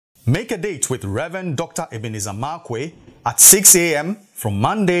Make a date with Rev Dr Ebenezer Markwei at 6 a.m. from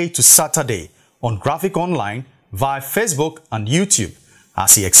Monday to Saturday on Graphic Online via Facebook and YouTube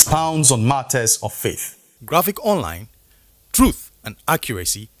as he expounds on matters of faith. Graphic Online, truth and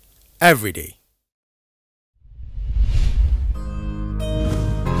accuracy every day.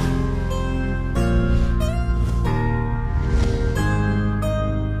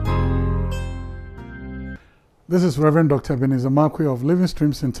 This is Rev Dr Ebenezer Markwei of Living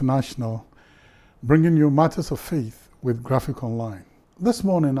Streams International, bringing you matters of faith with Graphic Online. This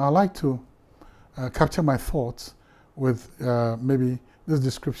morning, I'd like to capture my thoughts with maybe this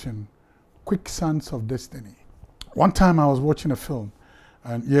description: quicksands of destiny. One time I was watching a film,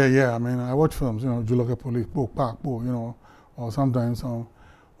 and I mean, I watch films, Juloka Police, or sometimes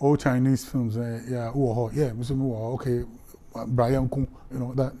old Chinese films, okay, Brian Kung,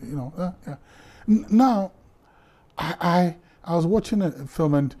 yeah. Now, I was watching a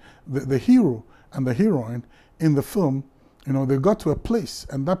film, and the hero and the heroine in the film, they got to a place,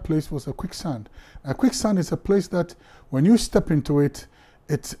 and that place was a quicksand. A quicksand is a place that when you step into it,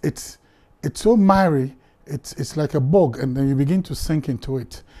 it's so miry, it's like a bog, and then you begin to sink into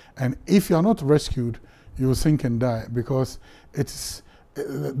it. And if you are not rescued, you will sink and die, because it's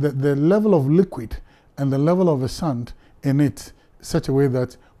the level of liquid and the level of the sand in it, such a way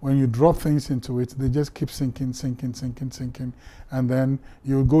that when you drop things into it, they just keep sinking, and then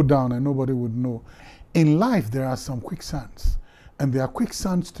you go down and nobody would know. In life, there are some quicksands, and there are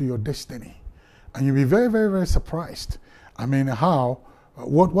quicksands to your destiny. And you'll be very, very, very surprised. I mean,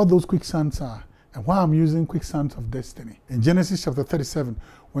 what those quicksands are, and why I'm using quicksands of destiny. In Genesis chapter 37,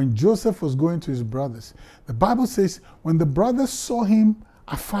 when Joseph was going to his brothers, the Bible says, when the brothers saw him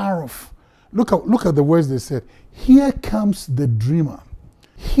afar off, look at the words they said: "Here comes the dreamer.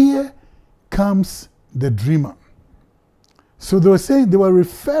 Here comes the dreamer." So they were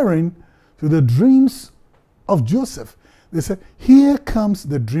referring to the dreams of Joseph. They said, "Here comes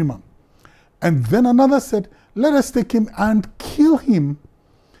the dreamer." And then another said, "Let us take him and kill him,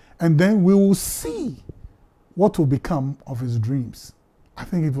 and then we will see what will become of his dreams." I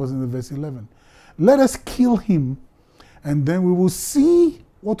think it was in the verse 11. "Let us kill him, and then we will see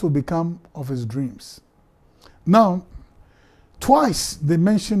what will become of his dreams." Now, twice they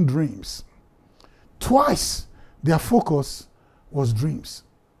mentioned dreams. Twice their focus was dreams.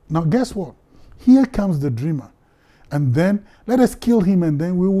 Now guess what? Here comes the dreamer. And then let us kill him, and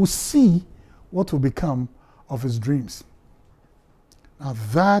then we will see what will become of his dreams. Now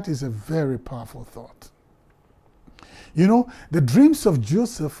that is a very powerful thought. The dreams of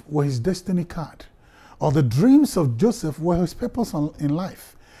Joseph were his destiny card, or the dreams of Joseph were his purpose in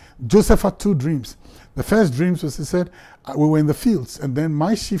life. Joseph had two dreams. The first dream was, he said, we were in the fields, and then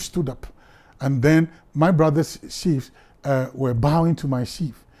my sheaf stood up, and then my brother's sheep were bowing to my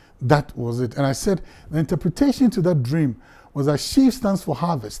sheaf. That was it. And I said, the interpretation to that dream was that sheaf stands for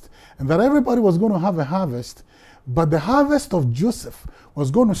harvest, and that everybody was going to have a harvest, but the harvest of Joseph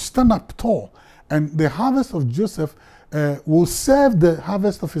was going to stand up tall, and the harvest of Joseph will serve the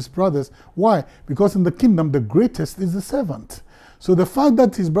harvest of his brothers. Why? Because in the kingdom, the greatest is the servant. So the fact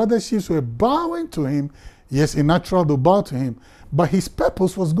that his brother's sheep were bowing to him, yes, in natural they'll bow to him, but his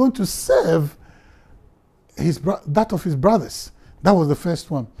purpose was going to serve that of his brothers. That was the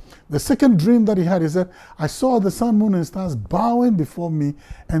first one. The second dream that he had, he said, "I saw the sun, moon, and stars bowing before me,"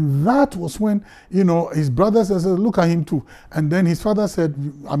 and that was when, his brothers said, "Look at him too." And then his father said,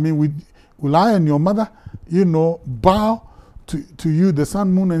 "I mean, will I and your mother, bow to you, the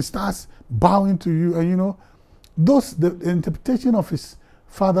sun, moon, and stars bowing to you?" And the interpretation of his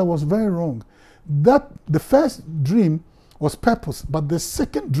father was very wrong. The first dream was purpose, but the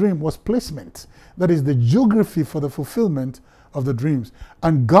second dream was placement. That is the geography for the fulfillment of the dreams.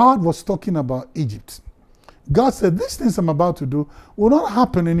 And God was talking about Egypt. God said, "These things I'm about to do will not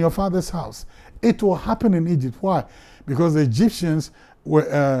happen in your father's house. It will happen in Egypt." Why? Because the Egyptians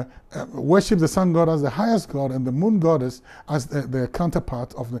worship the sun god as the highest god, and the moon goddess as the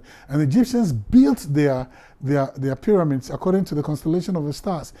counterpart of the. And the Egyptians built their pyramids according to the constellation of the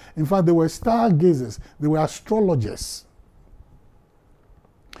stars. In fact, they were stargazers. They were astrologers.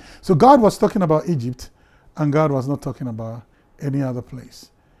 So God was talking about Egypt, and God was not talking about any other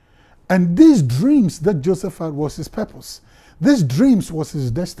place. And these dreams that Joseph had was his purpose. These dreams was his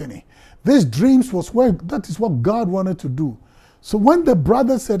destiny. These dreams that is what God wanted to do. So when the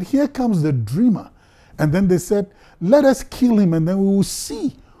brothers said, "Here comes the dreamer," and then they said, "Let us kill him, and then we will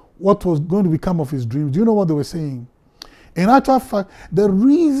see what was going to become of his dreams," do you know what they were saying? In actual fact, the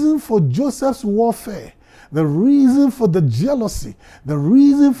reason for Joseph's warfare, the reason for the jealousy, the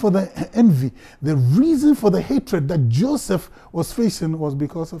reason for the envy, the reason for the hatred that Joseph was facing was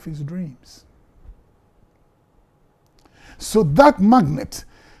because of his dreams. So that magnet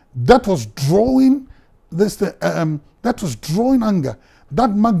that was drawing that was drawing anger, that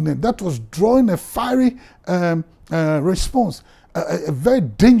magnet that was drawing a fiery response, a very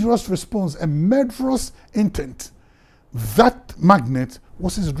dangerous response, a murderous intent, that magnet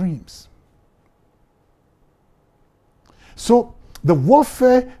was his dreams. So the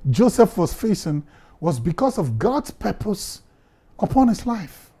warfare Joseph was facing was because of God's purpose upon his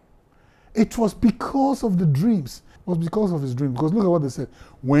life. It was because of the dreams. It was because of his dreams. Because look at what they said.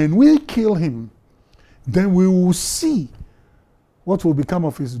 When we kill him, then we will see what will become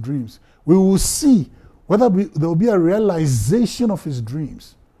of his dreams. We will see whether there will be a realization of his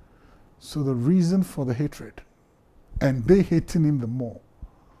dreams. So the reason for the hatred and they hating him the more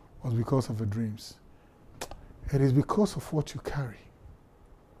was because of the dreams. It is because of what you carry.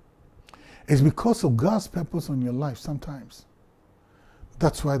 It's because of God's purpose on your life sometimes.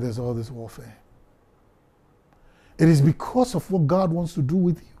 That's why there's all this warfare. It is because of what God wants to do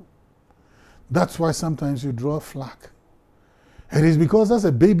with you. That's why sometimes you draw a flag. It is because as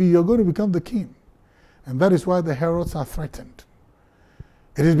a baby you're going to become the king. And that is why the Herods are threatened.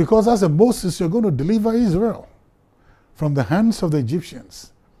 It is because as a Moses you're going to deliver Israel from the hands of the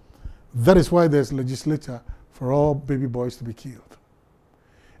Egyptians. That is why there's legislature for all baby boys to be killed.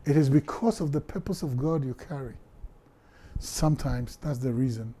 It is because of the purpose of God you carry. Sometimes that's the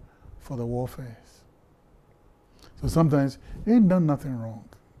reason for the warfare. So sometimes you ain't done nothing wrong,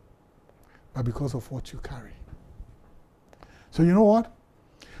 but because of what you carry. So you know what?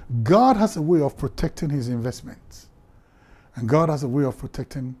 God has a way of protecting his investments. And God has a way of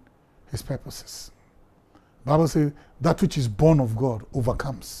protecting his purposes. The Bible says that which is born of God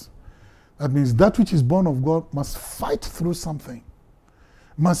overcomes. That means that which is born of God must fight through something,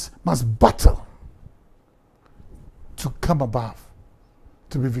 must battle to come above,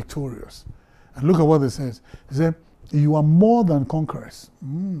 to be victorious. And look at what it says. It says, you are more than conquerors.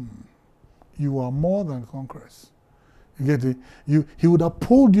 You are more than conquerors. You get it? He would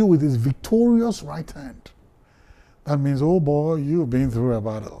uphold you with his victorious right hand. That means, oh boy, you've been through a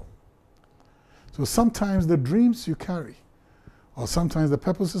battle. So sometimes the dreams you carry, or sometimes the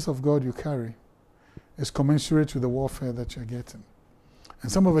purposes of God you carry, is commensurate with the warfare that you're getting.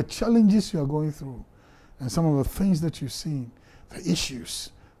 And some of the challenges you are going through, and some of the things that you've seen, the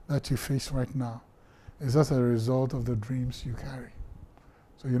issues that you face right now, is as a result of the dreams you carry.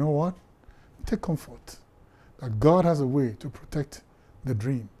 So you know what? Take comfort that God has a way to protect the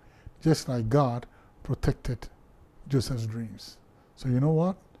dream, just like God protected Joseph's dreams. So you know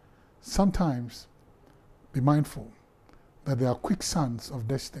what? Sometimes be mindful that there are quicksands of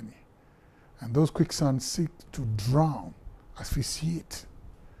destiny, and those quicksands seek to drown, asphyxiate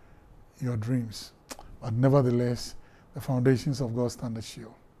your dreams. But nevertheless, the foundations of God stand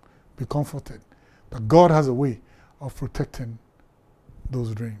sure. Be comforted that God has a way of protecting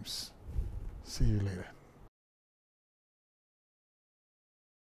those dreams. See you later.